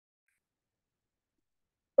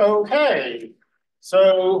Okay,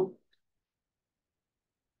 so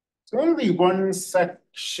there's only one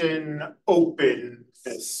section open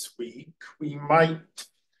this week. We might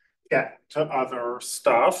get to other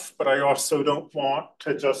stuff, but I also don't want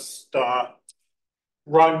to just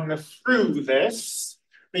run through this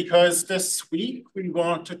because this week we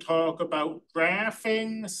want to talk about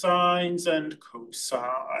graphing, sines, and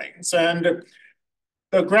cosines. And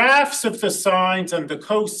the graphs of the sines and the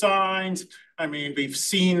cosines, I mean, we've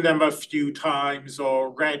seen them a few times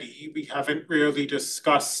already. We haven't really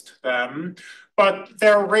discussed them, but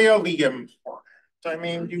they're really important. I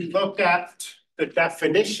mean, you look at the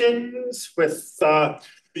definitions with the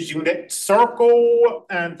unit circle,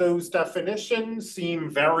 and those definitions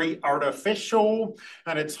seem very artificial,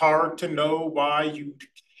 and it's hard to know why you'd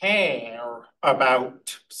care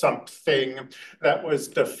about something that was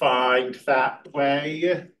defined that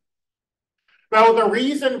way. Well, the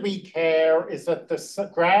reason we care is that the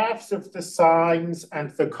graphs of the sines and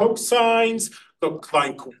the cosines look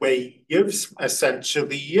like waves,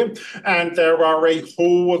 essentially, and there are a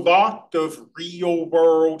whole lot of real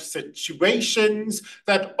world situations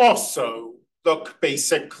that also look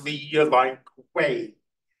basically like waves.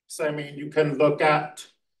 I mean, you can look at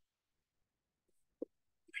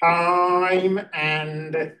time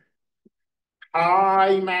and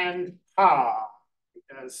time and time.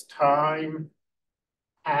 As time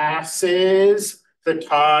passes, the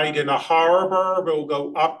tide in a harbor will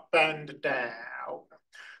go up and down.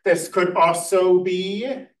 This could also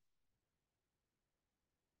be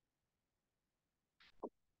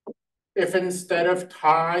if instead of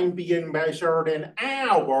time being measured in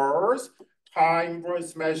hours, time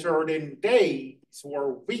was measured in days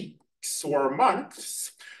or weeks or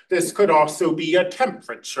months. This could also be a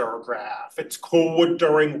temperature graph. It's cold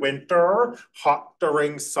during winter, hot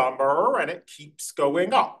during summer, and it keeps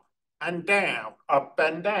going up and down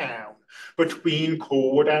between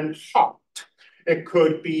cold and hot. It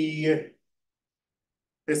could be,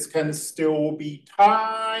 this can still be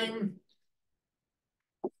time,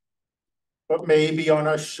 but maybe on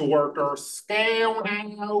a shorter scale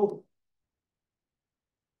now.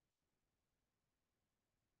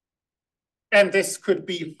 And this could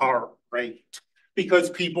be heart rate, because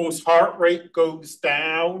people's heart rate goes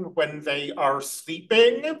down when they are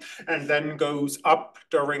sleeping and then goes up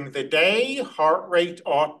during the day. Heart rate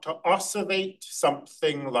ought to oscillate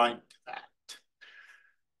something like that.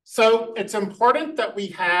 So it's important that we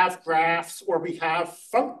have graphs or we have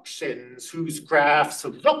functions whose graphs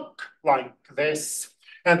look like this,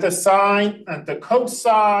 and the sine and the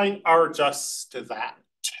cosine are just that.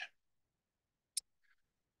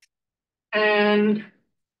 And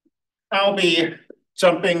I'll be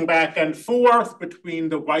jumping back and forth between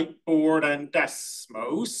the whiteboard and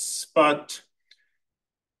Desmos, but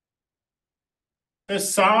the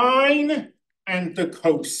sine and the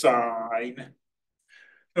cosine.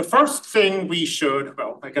 The first thing we should,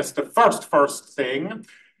 well, I guess the first thing,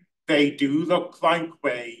 they do look like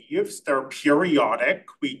waves. They're periodic.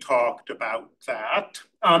 We talked about that.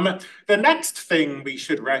 The next thing we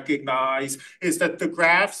should recognize is that the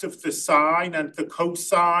graphs of the sine and the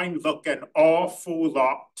cosine look an awful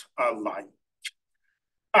lot alike.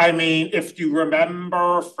 I mean, if you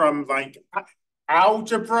remember from like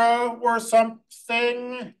algebra or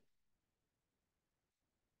something,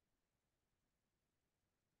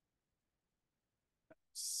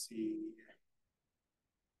 let's see.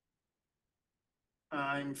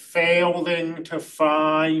 I'm failing to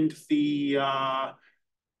find the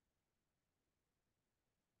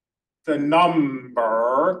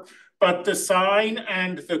number, but the sine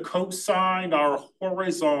and the cosine are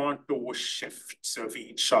horizontal shifts of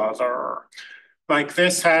each other. Like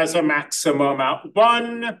this has a maximum at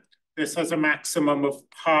 1, this has a maximum of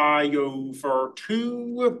pi over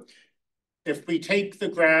 2. If we take the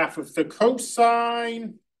graph of the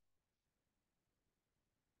cosine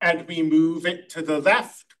and we move it to the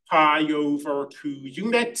left, pi over 2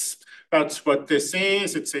 units, that's what this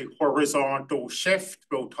is. It's a horizontal shift.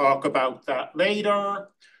 We'll talk about that later.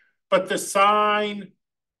 But the sine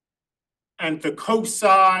and the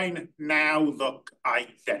cosine now look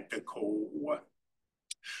identical.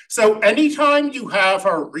 So anytime you have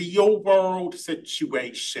a real world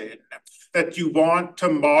situation that you want to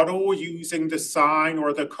model using the sine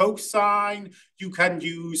or the cosine, you can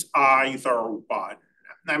use either one.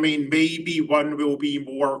 I mean, maybe one will be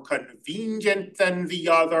more convenient than the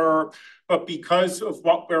other, but because of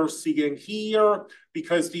what we're seeing here,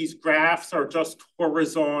 because these graphs are just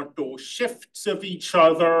horizontal shifts of each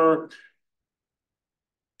other,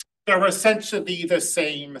 they're essentially the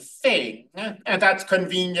same thing. And that's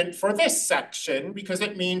convenient for this section because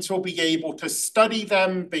it means we'll be able to study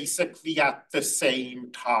them basically at the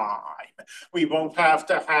same time. We won't have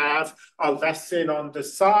to have a lesson on the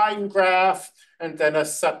sine graph and then a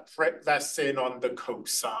separate lesson on the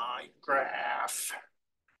cosine graph.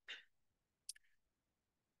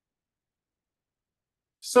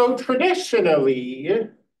 So traditionally,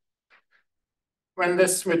 when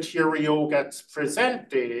this material gets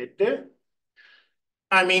presented,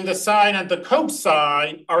 I mean, the sine and the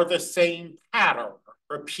cosine are the same pattern,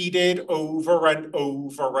 repeated over and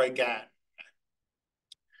over again.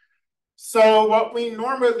 So what we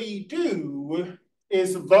normally do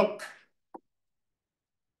is look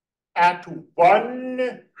at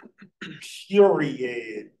one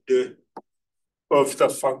period of the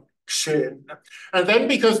function. And then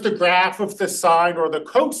because the graph of the sine or the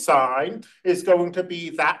cosine is going to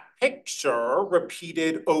be that picture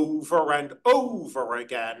repeated over and over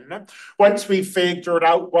again, once we figured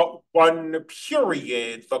out what one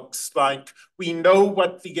period looks like, we know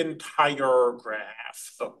what the entire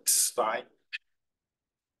graph looks like.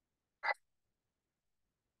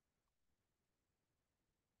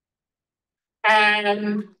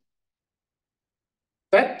 And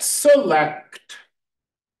let's select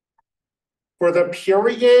for the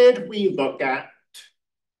period we look at,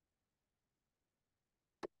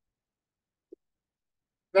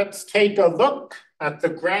 let's take a look at the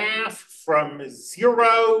graph from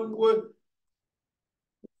 0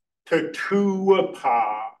 to 2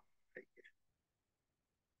 pi.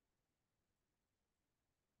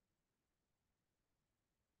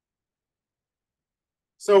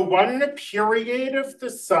 So one period of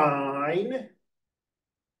the sine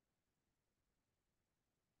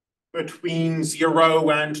between 0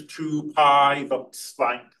 and 2 pi looks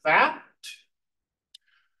like that.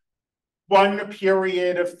 One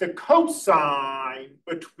period of the cosine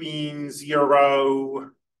between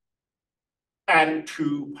 0 and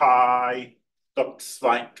 2 pi looks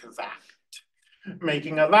like that,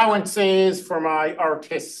 making allowances for my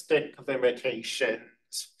artistic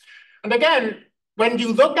limitations. And again, when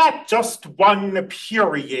you look at just one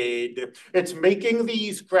period, it's making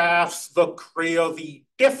these graphs look really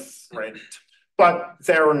different, but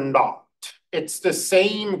they're not. It's the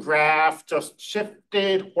same graph, just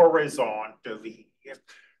shifted horizontally.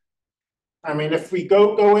 I mean, if we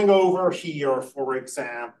going over here, for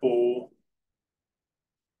example,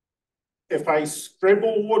 if I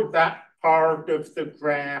scribbled that part of the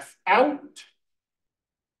graph out,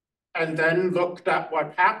 and then looked at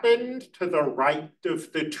what happened to the right of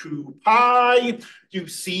the 2 pi, you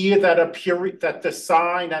see that that the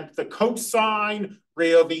sine and the cosine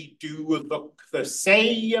really do look the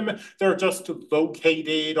same. They're just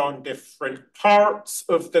located on different parts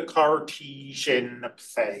of the Cartesian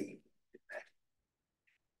plane.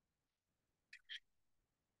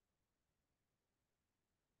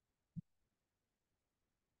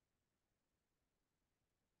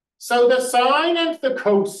 So the sine and the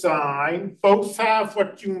cosine both have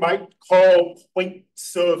what you might call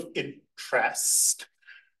points of interest.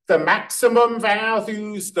 The maximum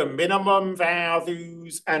values, the minimum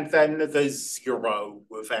values, and then the 0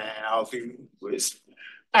 values.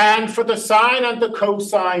 And for the sine and the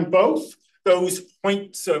cosine both, those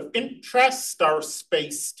points of interest are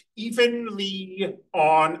spaced evenly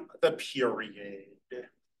on the period.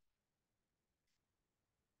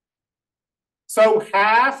 So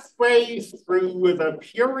halfway through the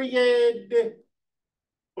period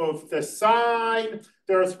of the sine,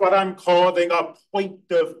 there's what I'm calling a point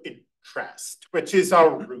of interest, which is a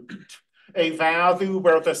root, a value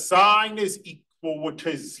where the sine is equal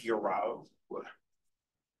to 0.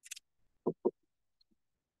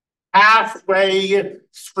 Halfway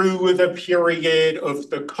through the period of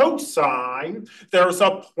the cosine, there's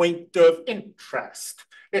a point of interest.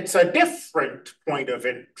 It's a different point of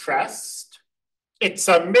interest. It's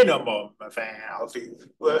a minimum value.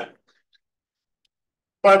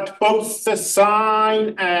 But both the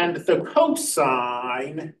sine and the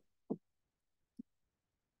cosine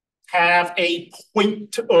have a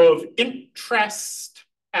point of interest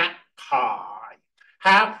at pi,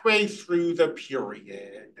 halfway through the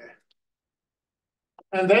period.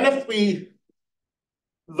 And then if we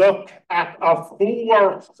look at a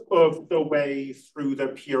fourth of the way through the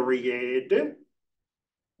period,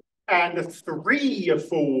 and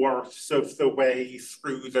 3/4 of the way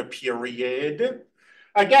through the period,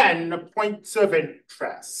 again, points of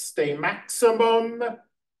interest, a maximum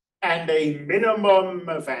and a minimum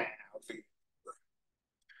value.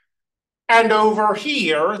 And over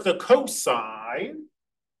here, the cosine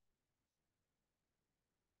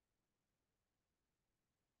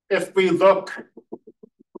if we look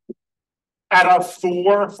at a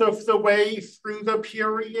fourth of the way through the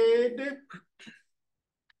period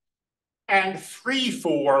and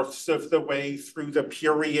 3/4 of the way through the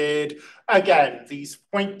period, again, these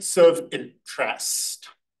points of interest.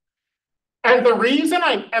 And the reason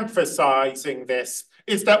I'm emphasizing this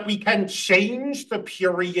is that we can change the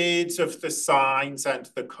periods of the sines and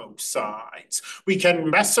the cosines. We can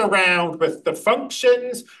mess around with the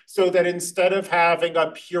functions so that instead of having a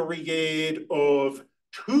period of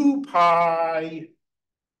 2 pi,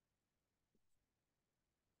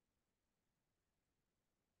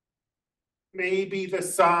 maybe the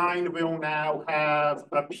sine will now have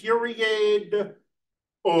a period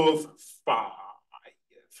of 5.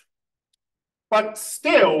 But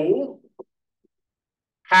still,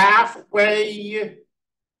 halfway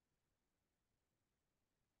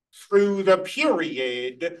through the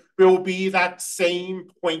period will be that same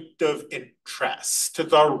point of interest,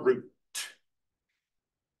 the root.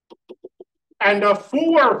 And a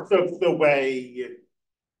fourth of the way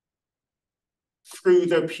through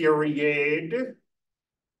the period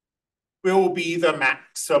will be the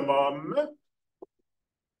maximum.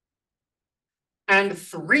 And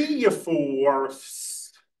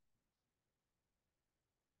 3/4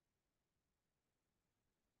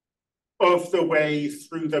 of the way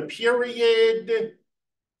through the period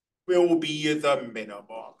will be the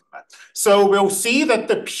minimum. So we'll see that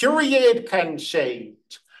the period can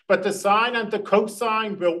change, but the sine and the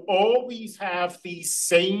cosine will always have these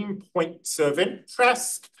same points of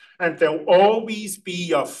interest, and they'll always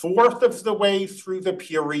be a fourth of the way through the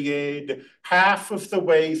period, half of the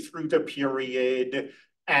way through the period,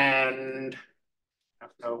 and I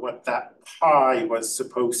don't know what that pi was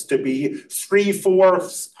supposed to be,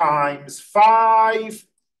 3/4 times 5,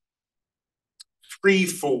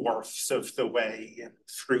 3/4 of the way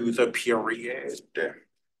through the period.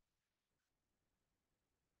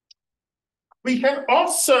 We can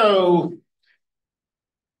also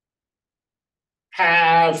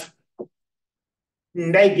have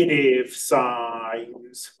negative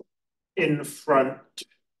signs in front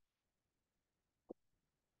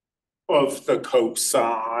of the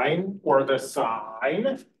cosine or the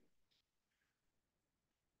sine.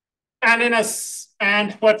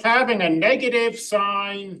 And what having a negative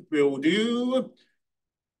sign will do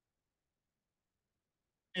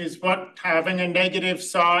is what having a negative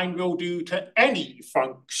sign will do to any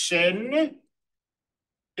function.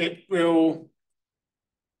 It will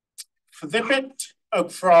flip it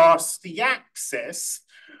across the axis,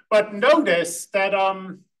 but notice that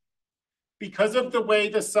because of the way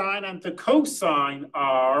the sine and the cosine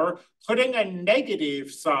are, putting a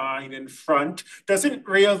negative sign in front doesn't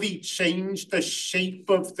really change the shape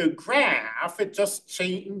of the graph. It just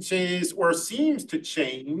changes or seems to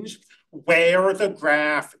change where the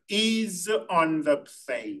graph is on the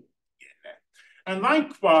plane. And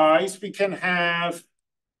likewise, we can have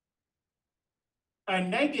a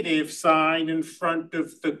negative sign in front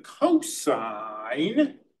of the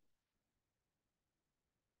cosine.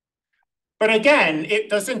 But again, it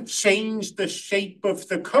doesn't change the shape of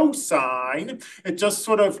the cosine. It just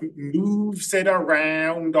sort of moves it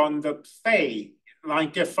around on the plane.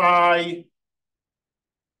 Like if I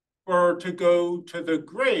were to go to the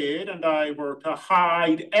grid and I were to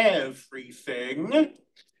hide everything,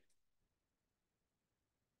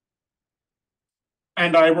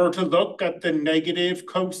 and I were to look at the negative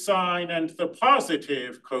cosine and the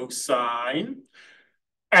positive cosine,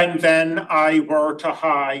 and then I were to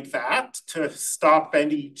hide that to stop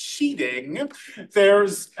any cheating,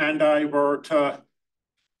 and I were to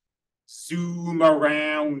zoom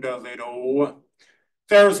around a little,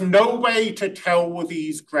 there's no way to tell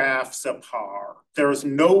these graphs apart. There's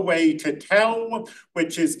no way to tell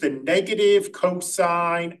which is the negative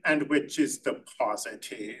cosine and which is the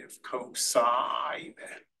positive cosine.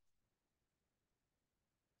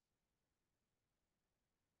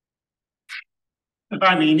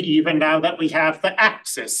 I mean, even now that we have the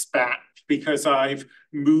axis back, because I've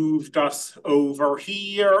moved us over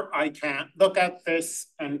here, I can't look at this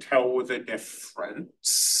and tell the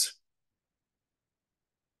difference.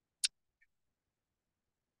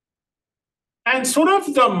 And sort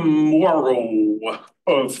of the moral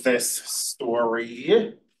of this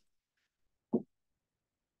story,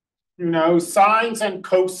 sines and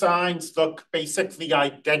cosines look basically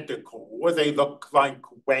identical. They look like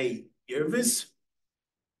waves.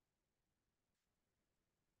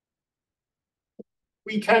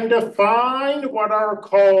 We can define what are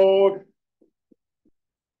called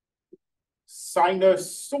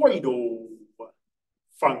sinusoidal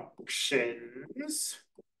functions.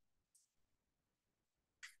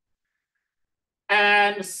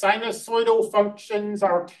 And sinusoidal functions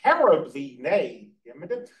are terribly named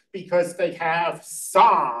because they have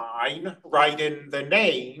sine right in the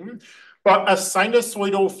name. But a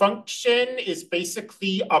sinusoidal function is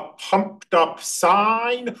basically a pumped up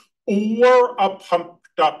sine or a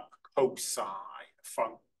pumped up cosine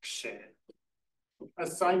function. A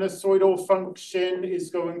sinusoidal function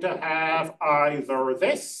is going to have either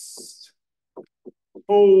this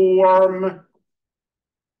form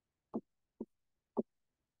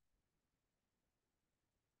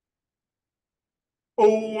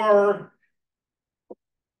or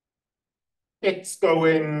it's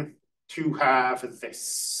going to have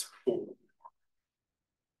this form.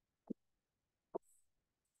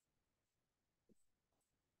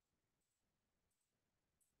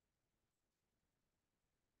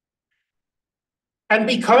 And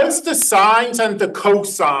because the sines and the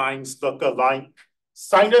cosines look alike,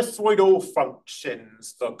 sinusoidal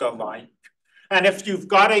functions look alike. And if you've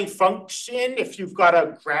got a function, if you've got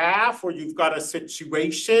a graph or you've got a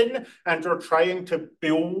situation and you're trying to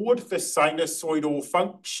build the sinusoidal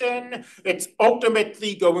function, it's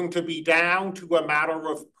ultimately going to be down to a matter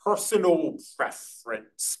of personal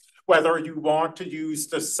preference, whether you want to use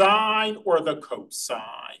the sine or the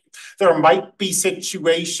cosine. There might be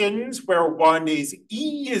situations where one is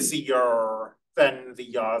easier than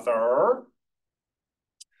the other,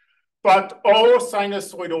 but all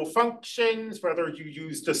sinusoidal functions, whether you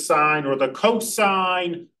use the sine or the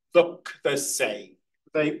cosine, look the same.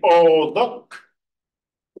 They all look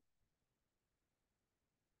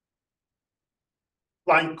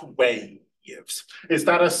like waves. Is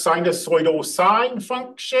that a sinusoidal sine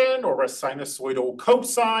function or a sinusoidal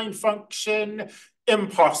cosine function?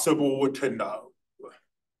 Impossible to know.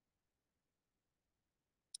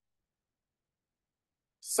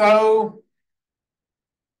 So,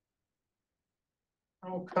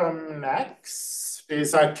 I'll come next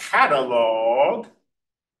is a catalog.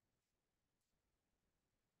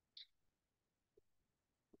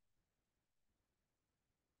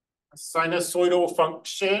 A sinusoidal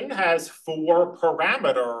function has 4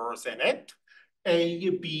 parameters in it, A,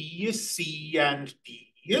 B, C, and D.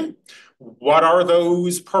 What are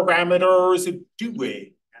those parameters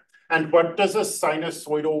doing? And what does a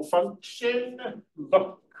sinusoidal function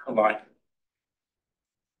look like?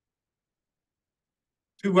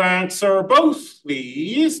 To answer both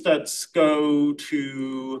these, let's go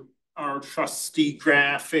to our trusty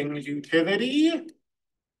graphing utility.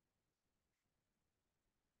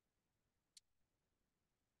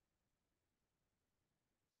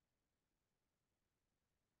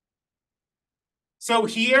 So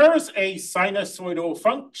here's a sinusoidal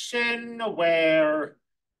function where,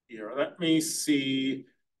 here, let me see.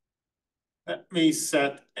 Let me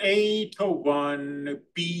set A to 1,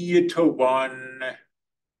 B to 1,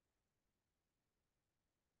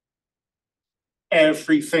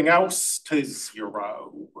 everything else to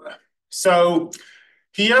 0. So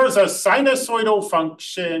here's a sinusoidal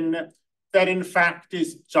function that in fact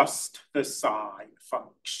is just the sine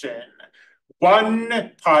function.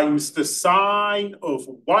 1 times the sine of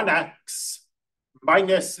 1x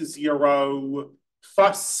minus 0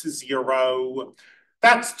 plus 0.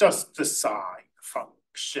 That's just the sine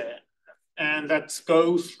function. And let's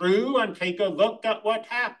go through and take a look at what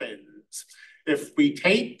happens. If we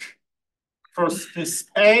take first this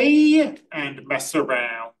A and mess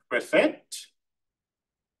around with it.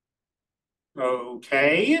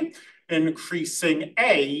 Okay, increasing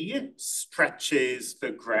A stretches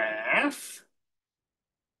the graph.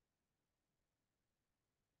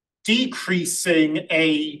 Decreasing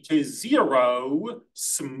A to 0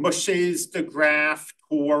 smushes the graph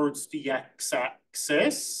towards the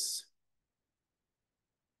x-axis.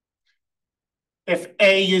 If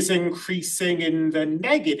A is increasing in the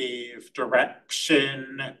negative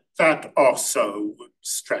direction, that also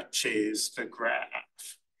stretches the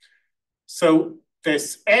graph. So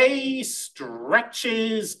this A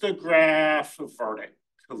stretches the graph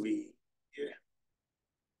vertically.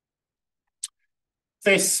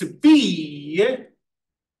 This B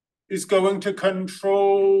is going to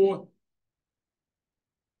control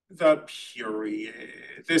the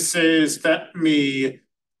period. This is, let me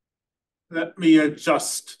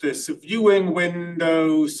adjust this viewing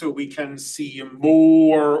window so we can see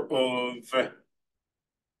more of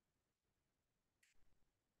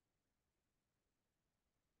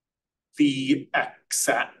the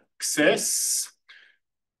x-axis.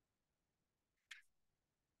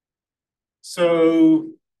 So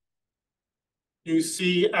you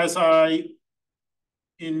see, as I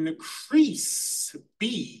increase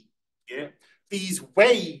B, these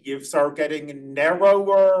waves are getting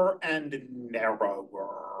narrower and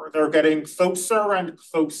narrower. They're getting closer and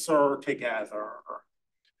closer together.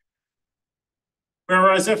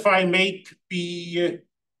 Whereas if I make B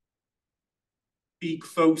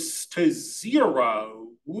close to 0,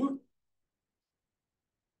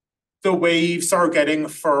 the waves are getting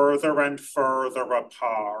further and further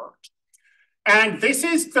apart. And this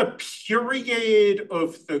is the period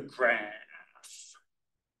of the graph.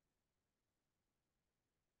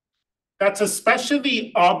 That's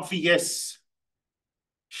especially obvious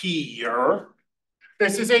here.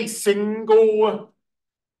 This is a single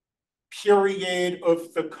period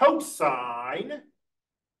of the cosine,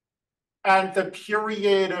 and the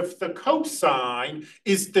period of the cosine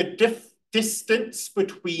is the distance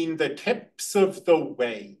between the tips of the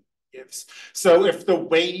waves. So if the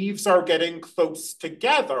waves are getting close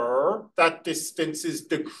together, that distance is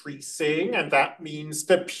decreasing, and that means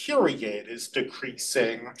the period is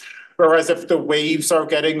decreasing. Whereas if the waves are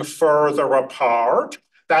getting further apart,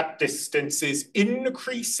 that distance is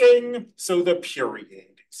increasing, so the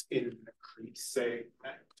period is increasing.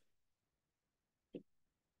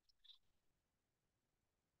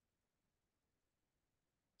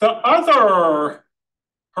 The other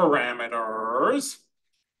parameters,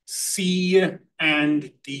 C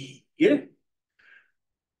and D,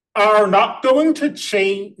 are not going to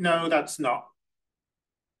change. No, that's not.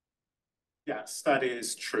 Yes, that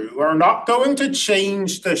is true. Are not going to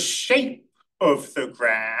change the shape of the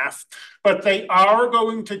graph, but they are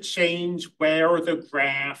going to change where the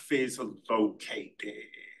graph is located.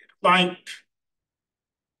 Like,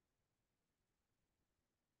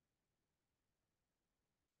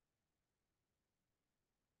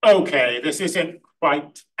 okay, this isn't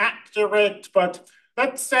quite accurate, but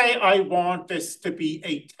let's say I want this to be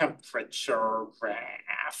a temperature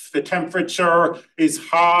graph. The temperature is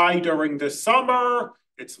high during the summer,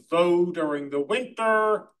 it's low during the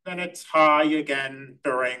winter, then it's high again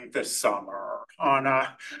during the summer. On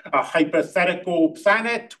a hypothetical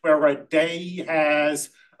planet where a day has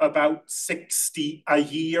about 60, a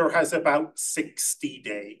year has about 60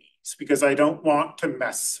 days, because I don't want to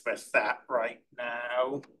mess with that right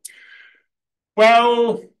now.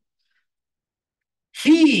 Well,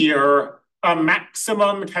 here, a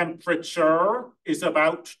maximum temperature is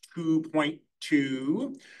about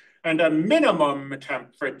 2.2, and a minimum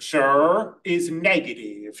temperature is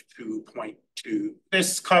negative 2.2.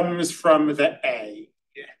 This comes from the A.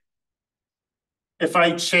 If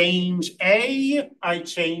I change A, I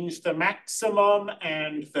change the maximum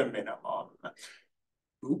and the minimum.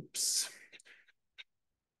 Oops.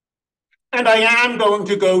 And I am going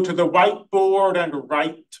to go to the whiteboard and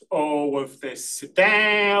write all of this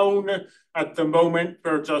down. At the moment,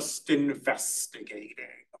 we're just investigating,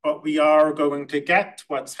 but we are going to get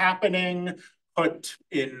what's happening put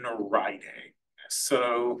in writing.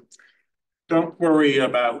 So don't worry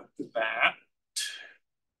about that.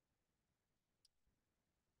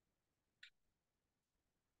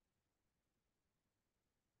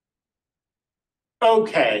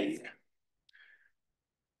 Okay.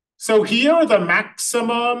 So here the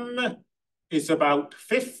maximum is about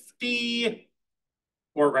 50,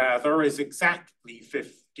 or rather is exactly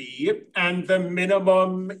 50, and the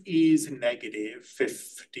minimum is negative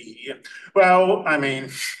 50. Well, I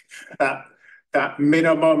mean, that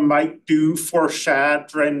minimum might do for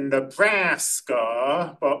Chadron,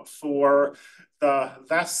 Nebraska, but for the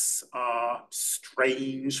less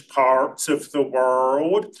strange parts of the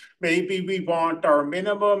world, maybe we want our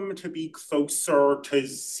minimum to be closer to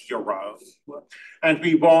 0. And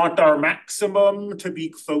we want our maximum to be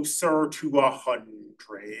closer to 100.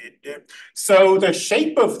 So the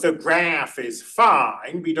shape of the graph is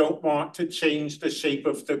fine. We don't want to change the shape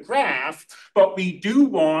of the graph, but we do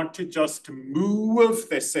want to just move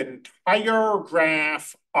this entire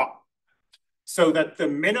graph up so that the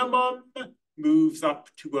minimum moves up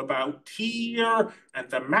to about here, and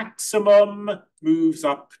the maximum moves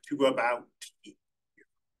up to about here.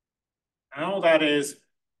 Now that is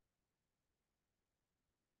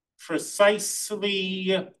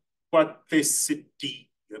precisely what this D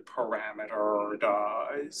parameter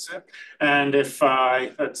does. And if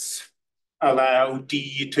let's allow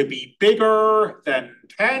D to be bigger than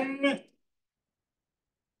 10,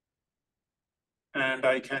 and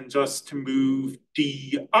I can just move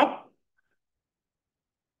D up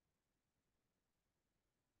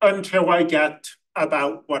until I get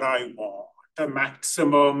about what I want. A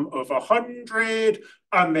maximum of 100,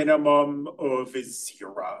 a minimum of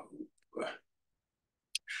 0.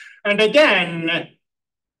 And again,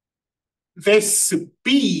 this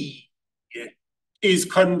B is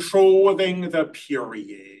controlling the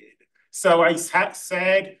period. So I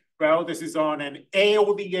said, well, this is on an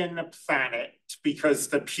alien planet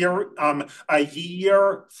because a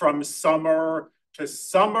year from summer to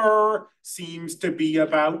summer seems to be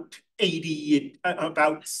about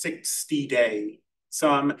 60 days.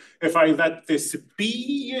 If I let this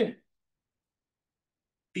be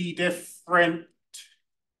different,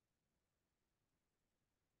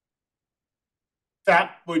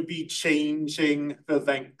 that would be changing the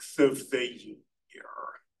length of the year.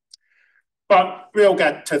 But we'll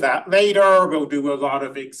get to that later. We'll do a lot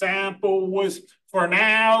of examples. For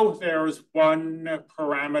now, there's one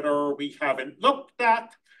parameter we haven't looked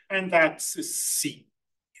at, and that's C.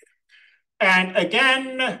 And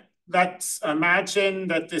again, let's imagine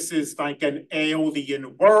that this is like an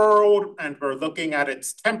alien world, and we're looking at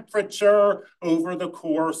its temperature over the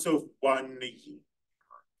course of 1 year.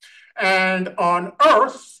 And on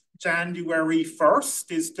Earth, January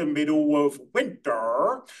 1st is the middle of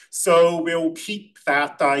winter. So we'll keep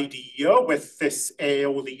that idea with this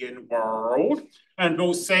alien world. And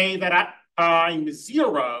we'll say that at time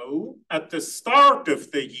 0, at the start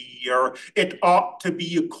of the year, it ought to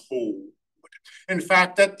be cold. In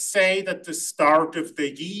fact, let's say that the start of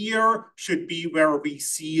the year should be where we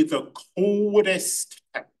see the coldest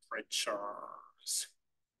temperatures.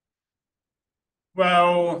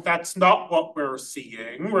 Well, that's not what we're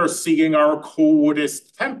seeing. We're seeing our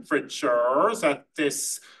coldest temperatures at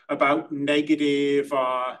this about negative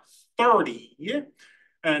 30.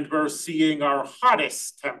 And we're seeing our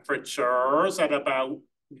hottest temperatures at about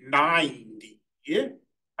 90.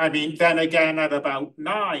 I mean, then again at about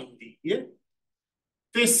 90.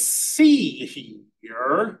 This C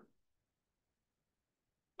here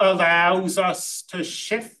allows us to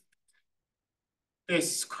shift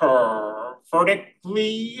this curve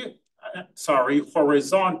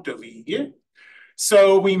horizontally.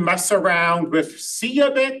 So we mess around with C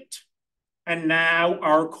a bit, and now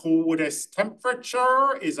our coldest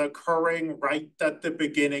temperature is occurring right at the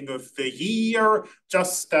beginning of the year,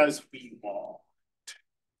 just as we want.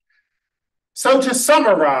 So to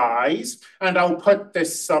summarize, and I'll put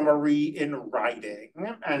this summary in writing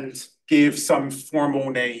and give some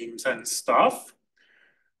formal names and stuff.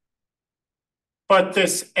 But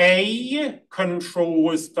this A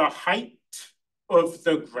controls the height of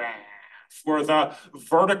the graph, or the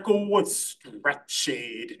vertical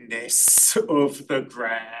stretchedness of the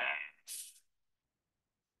graph.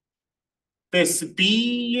 This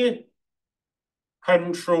B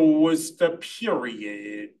controls the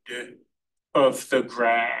period of the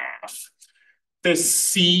graph. This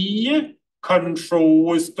C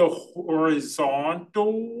controls the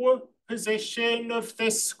horizontal position of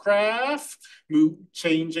this graph.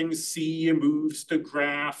 Changing C moves the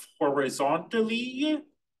graph horizontally.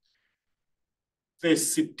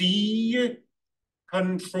 This D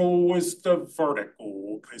controls the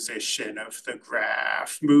vertical position of the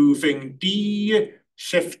graph. Moving D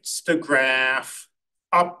shifts the graph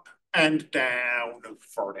up and down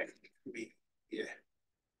vertically.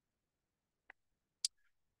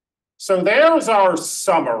 So there's our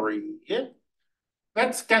summary.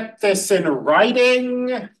 Let's get this in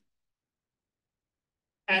writing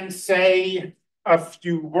and say a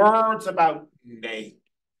few words about names.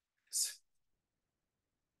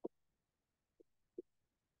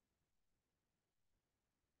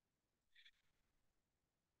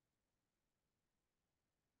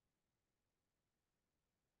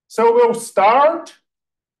 So we'll start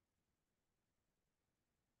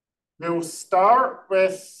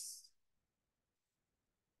with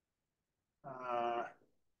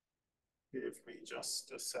give me just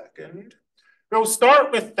a second. We'll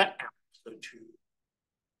start with the amplitude.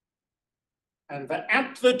 And the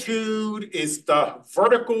amplitude is the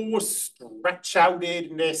vertical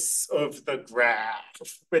stretch-outedness of the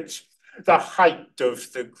graph, which the height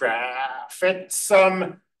of the graph. It's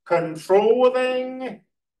controlling,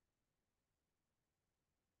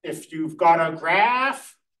 if you've got a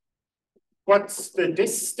graph, what's the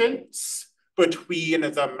distance between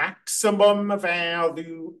the maximum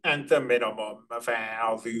value and the minimum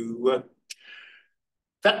value?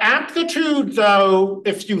 The amplitude, though,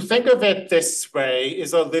 if you think of it this way,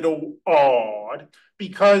 is a little odd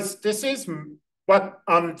because this is what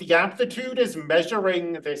the amplitude is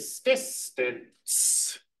measuring this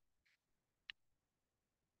distance.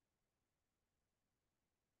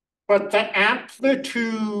 But the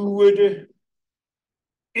amplitude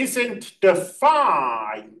isn't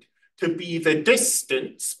defined to be the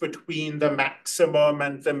distance between the maximum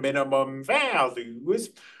and the minimum values.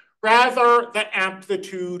 Rather, the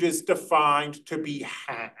amplitude is defined to be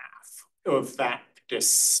half of that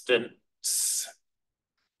distance.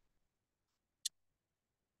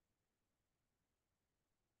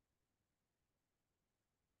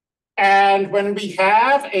 And when we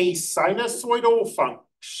have a sinusoidal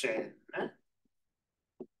function,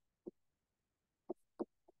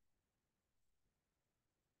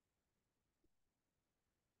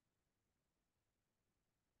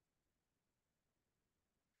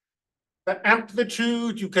 the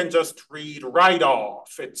amplitude you can just read right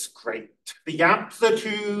off. It's great. The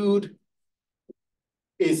amplitude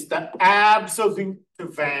is the absolute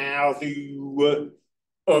value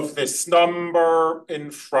of this number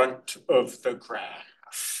in front of the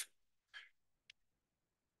graph.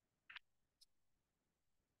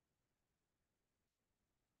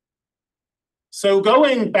 So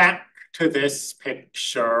going back to this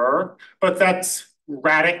picture, but let's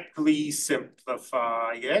radically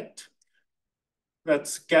simplify it.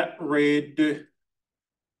 Let's get rid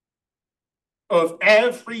of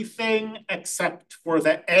everything except for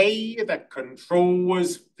the A that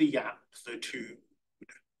controls the amplitude.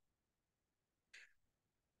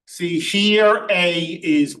 See here, A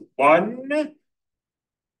is 1.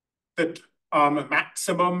 The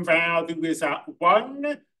maximum value is at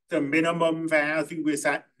 1. The minimum value is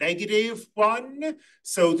at -1.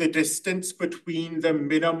 So the distance between the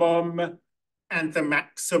minimum and the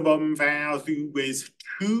maximum value is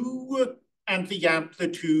 2, and the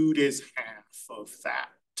amplitude is half of that.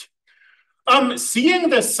 Seeing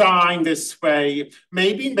the sign this way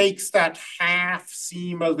maybe makes that half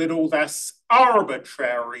seem a little less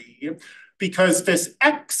arbitrary, because this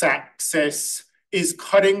x-axis is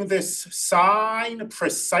cutting this sign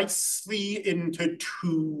precisely into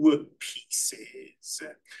 2 pieces.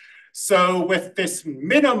 So with this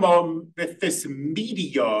medium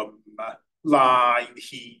line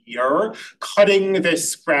here, cutting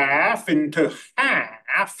this graph into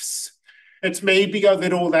halves, it's maybe a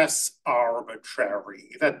little less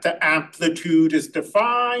arbitrary, that the amplitude is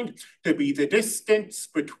defined to be the distance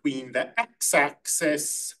between the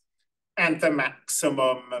x-axis and the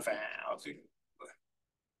maximum value.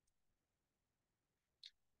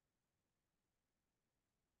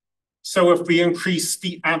 So if we increase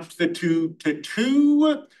the amplitude to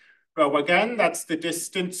 2, well, again, that's the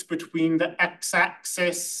distance between the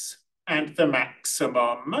x-axis and the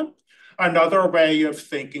maximum. Another way of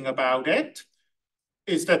thinking about it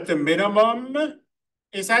is that the minimum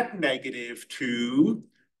is at -2.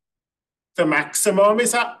 The maximum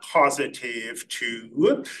is at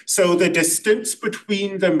 +2. So the distance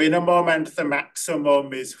between the minimum and the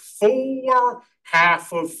maximum is 4.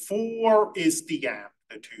 Half of 4 is the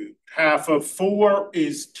amplitude. Half of 4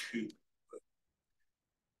 is 2.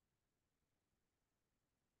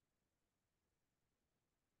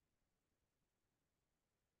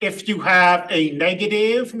 If you have a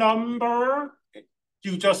negative number,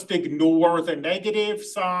 you just ignore the negative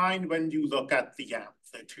sign when you look at the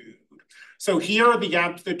amplitude. So here the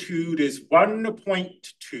amplitude is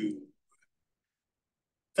 1.2.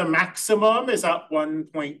 The maximum is at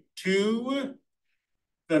 1.2.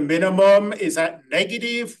 The minimum is at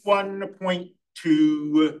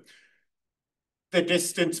 -1.2. The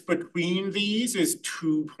distance between these is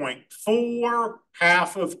 2.4.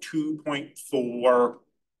 Half of 2.4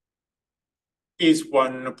 is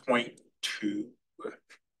 1.2.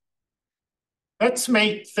 Let's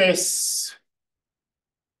make this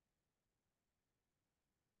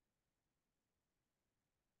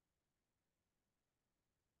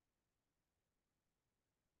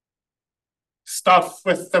stuff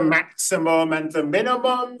with the maximum and the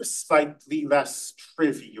minimum slightly less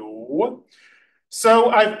trivial. So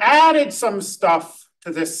I've added some stuff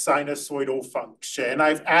to this sinusoidal function.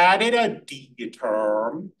 I've added a d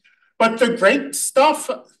term, but the great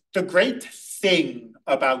thing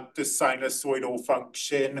about the sinusoidal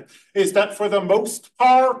function is that for the most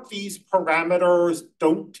part, these parameters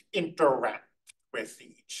don't interact with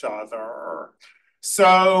each other.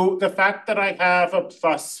 So the fact that I have a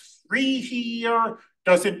 +3 here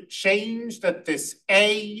doesn't change that this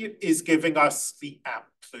A is giving us the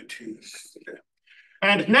amplitude.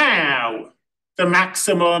 And now the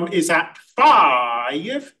maximum is at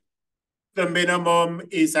 5, the minimum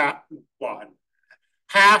is at 1.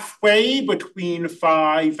 Halfway between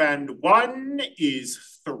 5 and 1 is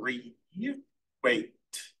 3. Wait,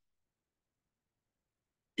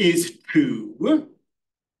 is 2.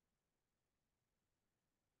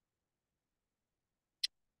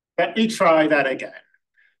 Let me try that again.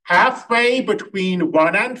 Halfway between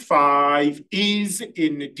 1 and 5 is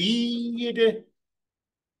indeed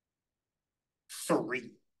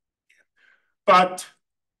 3. But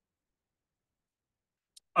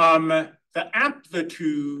the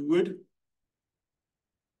amplitude,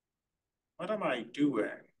 what am I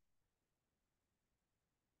doing?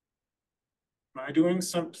 Am I doing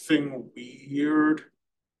something weird?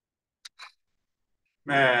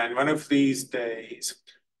 Man, one of these days.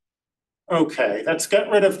 Okay, let's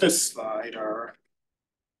get rid of the slider.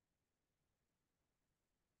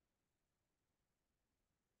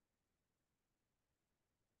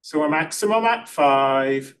 So a maximum at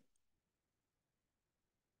 5.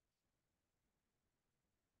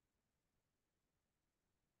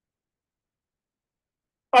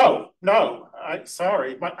 Oh, no,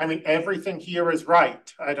 sorry. I mean, everything here is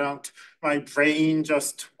right. My brain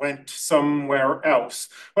just went somewhere else.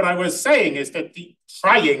 What I was saying is that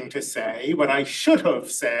trying to say, what I should have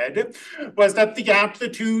said, was that the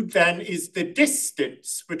amplitude then is the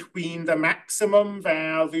distance between the maximum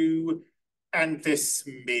value and this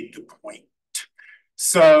midpoint.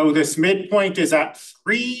 So this midpoint is at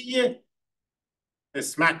 3.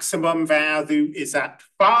 This maximum value is at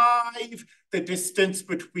 5. The distance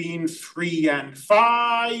between 3 and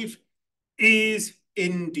 5 is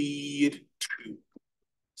indeed 2.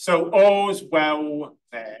 So all's well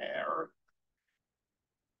there.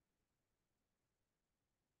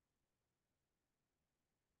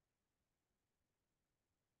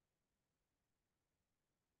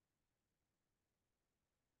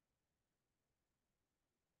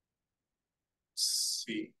 Let's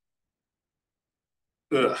see.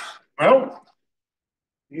 Ugh. Well,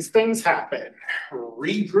 these things happen.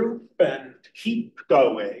 Regroup and keep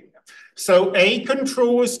going. So A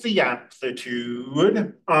controls the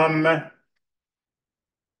amplitude.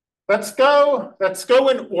 Let's go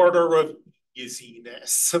in order of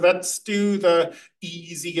easiness. So let's do the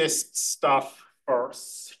easiest stuff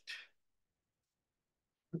first.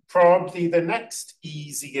 Probably the next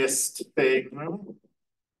easiest thing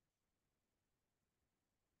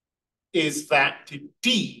is that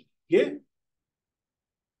D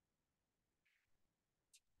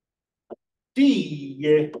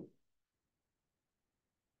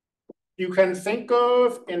you can think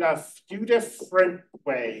of in a few different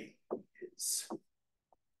ways.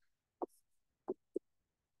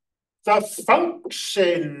 The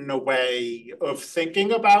function way of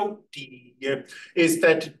thinking about D is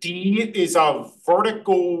that D is a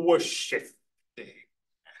vertical shifting.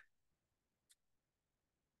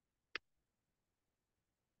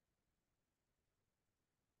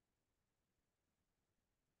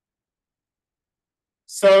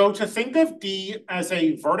 So to think of D as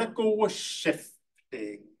a vertical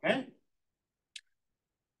shifting,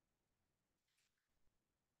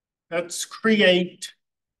 let's create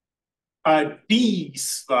a D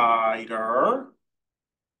slider.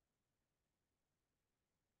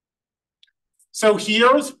 So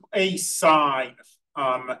here's a sign.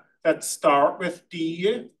 Let's start with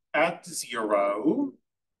D at 0.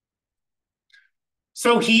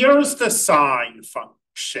 So here's the sine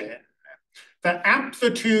function. The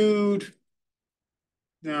amplitude,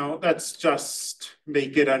 now let's just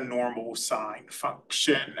make it a normal sine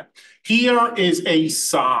function. Here is a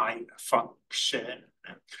sine function.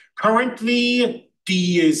 Currently,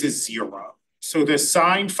 D is 0. So the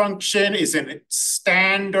sine function is in its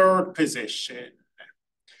standard position.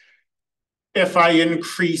 If I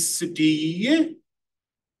increase D,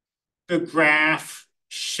 the graph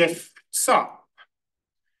shifts up.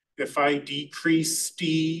 If I decrease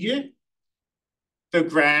D, the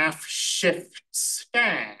graph shifts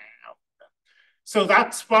down. So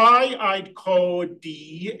that's why I'd call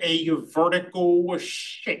D a vertical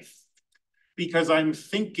shift, because I'm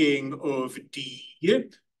thinking of D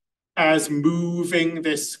as moving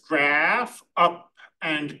this graph up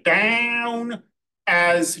and down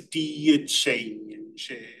as D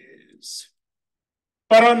changes.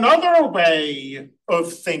 But another way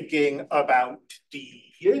of thinking about D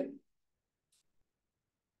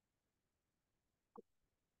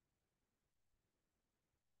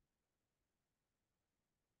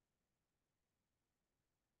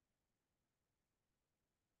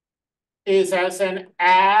is as an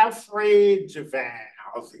average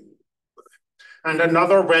value. And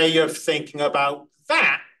another way of thinking about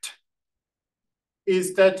that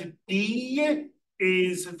is that D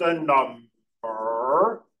is the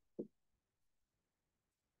number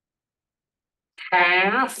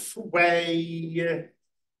halfway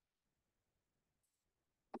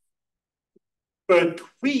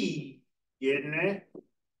between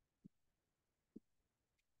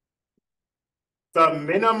the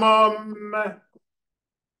minimum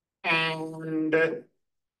and the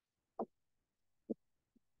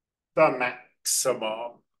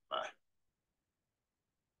maximum.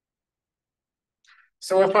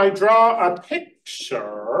 So if I draw a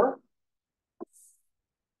picture,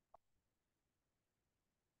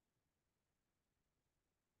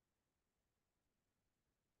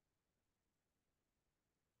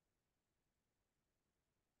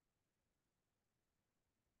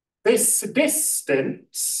 this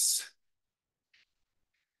distance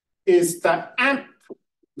is the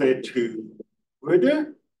amplitude.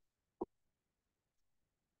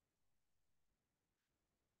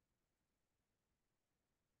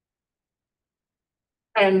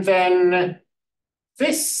 And then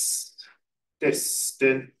this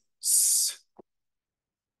distance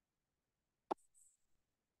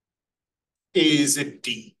is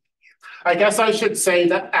d. I guess I should say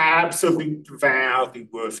the absolute value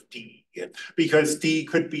of d, because d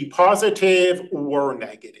could be positive or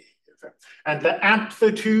negative. And the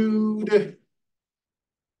amplitude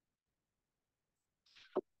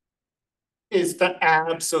is the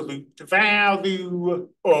absolute value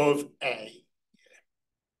of a.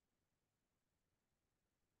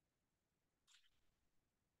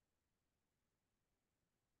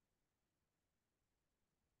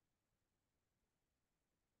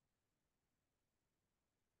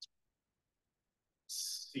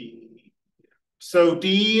 See. So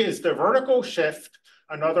d is the vertical shift.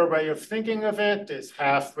 Another way of thinking of it is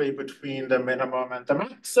halfway between the minimum and the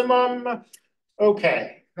maximum.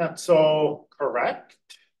 Okay, that's all correct.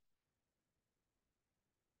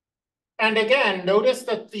 And again, notice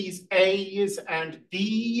that these A's and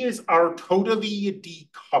B's are totally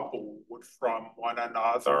decoupled from one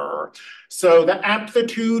another. So the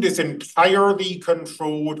amplitude is entirely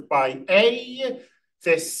controlled by A.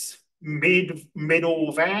 This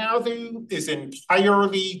middle value is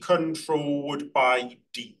entirely controlled by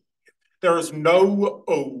D. There's no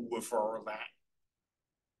overlap.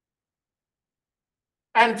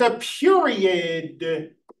 And the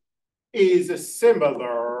period is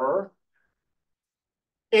similar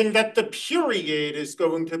in that the period is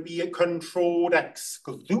going to be controlled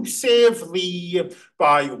exclusively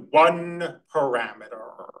by one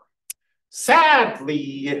parameter.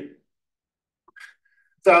 Sadly,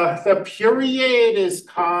 the period is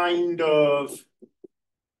kind of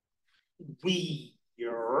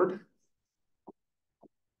weird.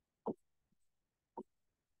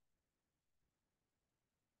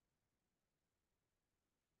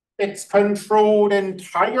 It's controlled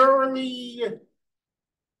entirely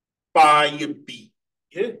by B.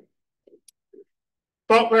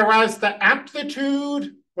 But whereas the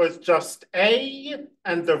amplitude was just A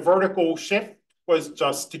and the vertical shift was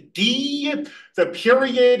just D, the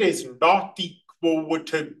period is not equal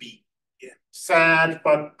to B. Sad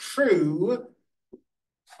but true.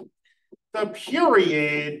 The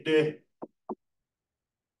period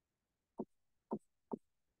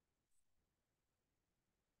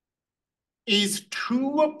is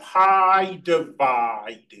 2 pi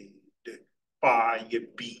divided by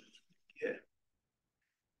B.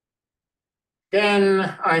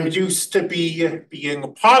 Again, I'm used to B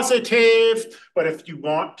being positive, but if you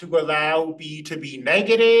want to allow B to be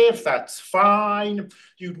negative, that's fine.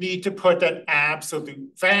 You need to put an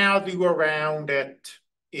absolute value around it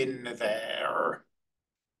in there.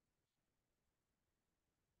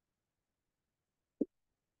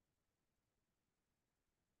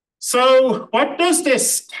 So what does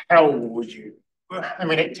this tell you? I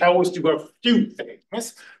mean, it tells you a few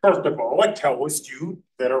things. First of all, it tells you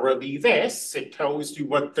literally this. It tells you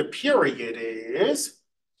what the period is.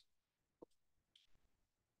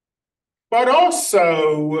 But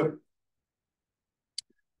also,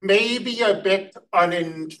 maybe a bit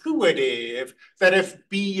unintuitive, that if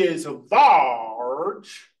B is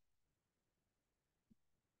large,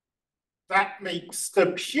 that makes the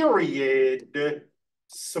period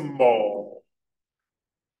small.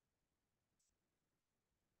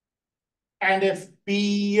 And if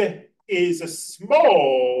B is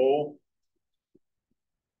small,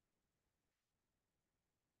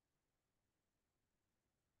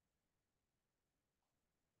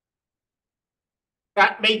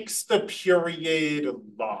 that makes the period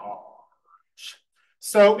large.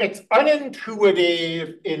 So it's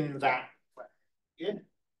unintuitive in that way.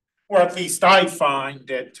 Or at least I find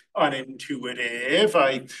it unintuitive.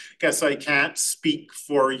 I guess I can't speak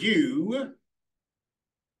for you.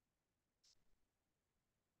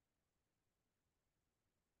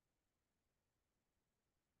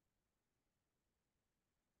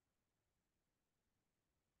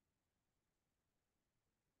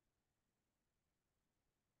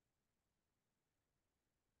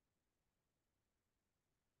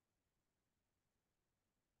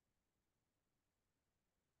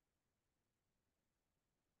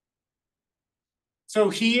 So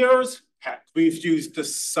here's, heck, we've used the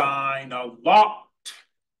sine a lot.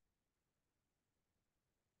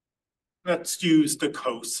 Let's use the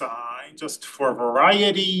cosine just for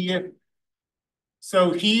variety.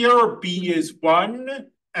 So here B is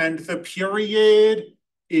 1 and the period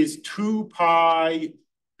is 2 pi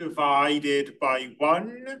divided by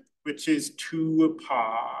 1, which is 2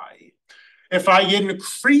 pi. If I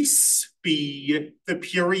increase b, the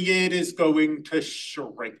period is going to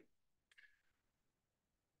shrink.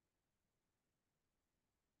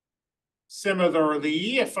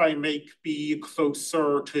 Similarly, if I make b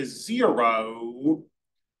closer to 0,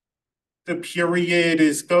 the period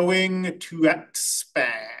is going to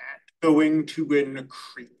expand, going to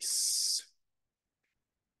increase.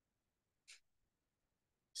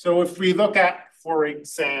 So if we look at, for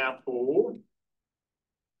example,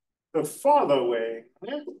 the following,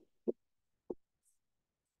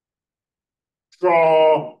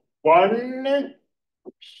 draw one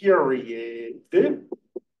period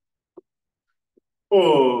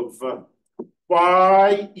of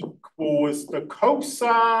y equals the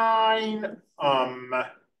cosine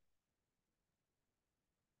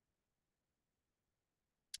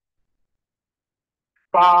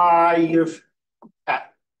 5x.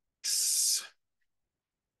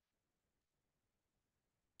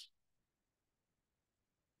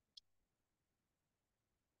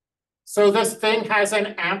 So this thing has an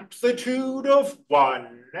amplitude of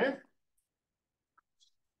 1.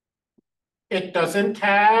 It doesn't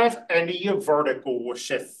have any vertical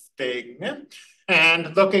shifting.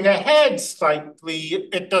 And looking ahead slightly,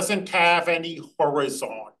 it doesn't have any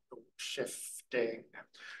horizontal shifting.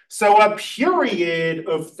 So a period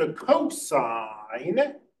of the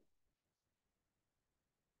cosine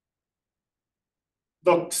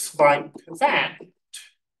looks like that.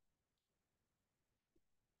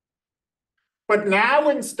 But now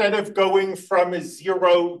instead of going from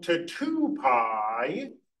 0 to 2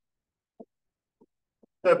 pi,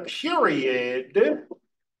 the period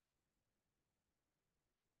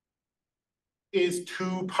is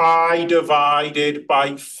 2 pi divided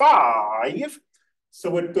by 5.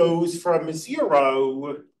 So it goes from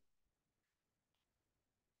 0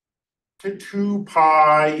 to 2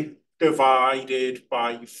 pi divided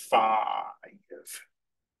by 5.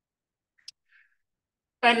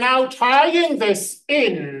 And now tying this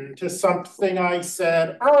in to something I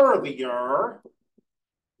said earlier,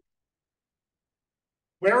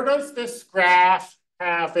 where does this graph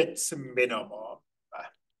have its minimum?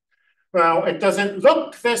 Well, it doesn't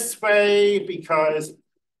look this way because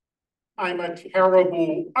I'm a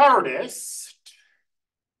terrible artist.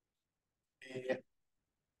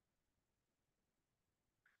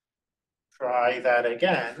 Try that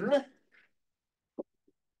again.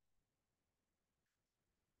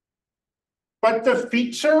 But the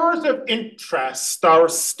features of interest are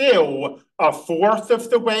still 1/4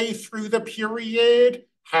 of the way through the period,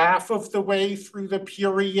 1/2 of the way through the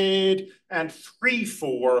period, and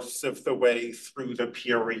 3/4 of the way through the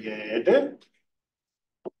period.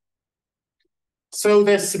 So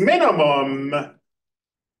this minimum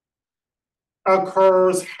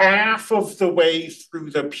occurs 1/2 of the way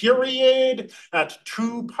through the period at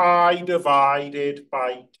 2 pi divided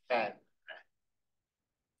by 10.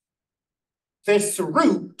 This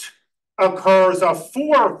root occurs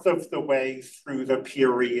 1/4 of the way through the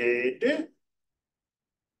period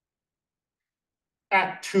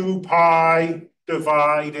at 2 pi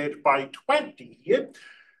divided by 20.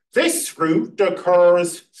 This root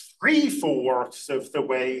occurs 3/4 of the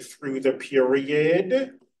way through the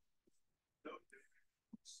period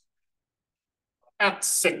at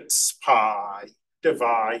 6 pi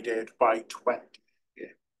divided by 20.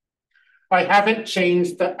 I haven't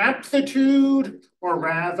changed the amplitude, or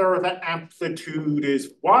rather the amplitude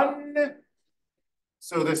is 1.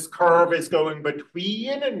 So this curve is going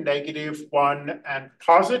between -1 and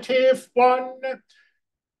 +1.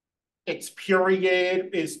 Its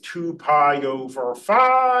period is 2 pi over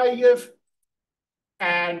 5.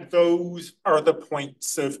 And those are the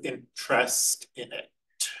points of interest in it.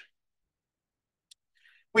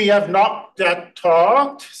 We have not yet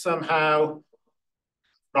talked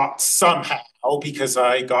not somehow, because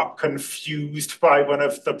I got confused by one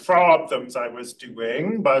of the problems I was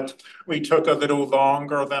doing, but we took a little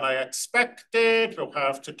longer than I expected. We'll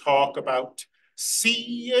have to talk about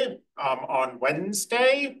C on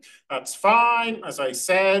Wednesday. That's fine. As I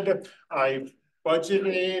said, I've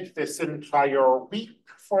budgeted this entire week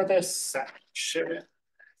for this section.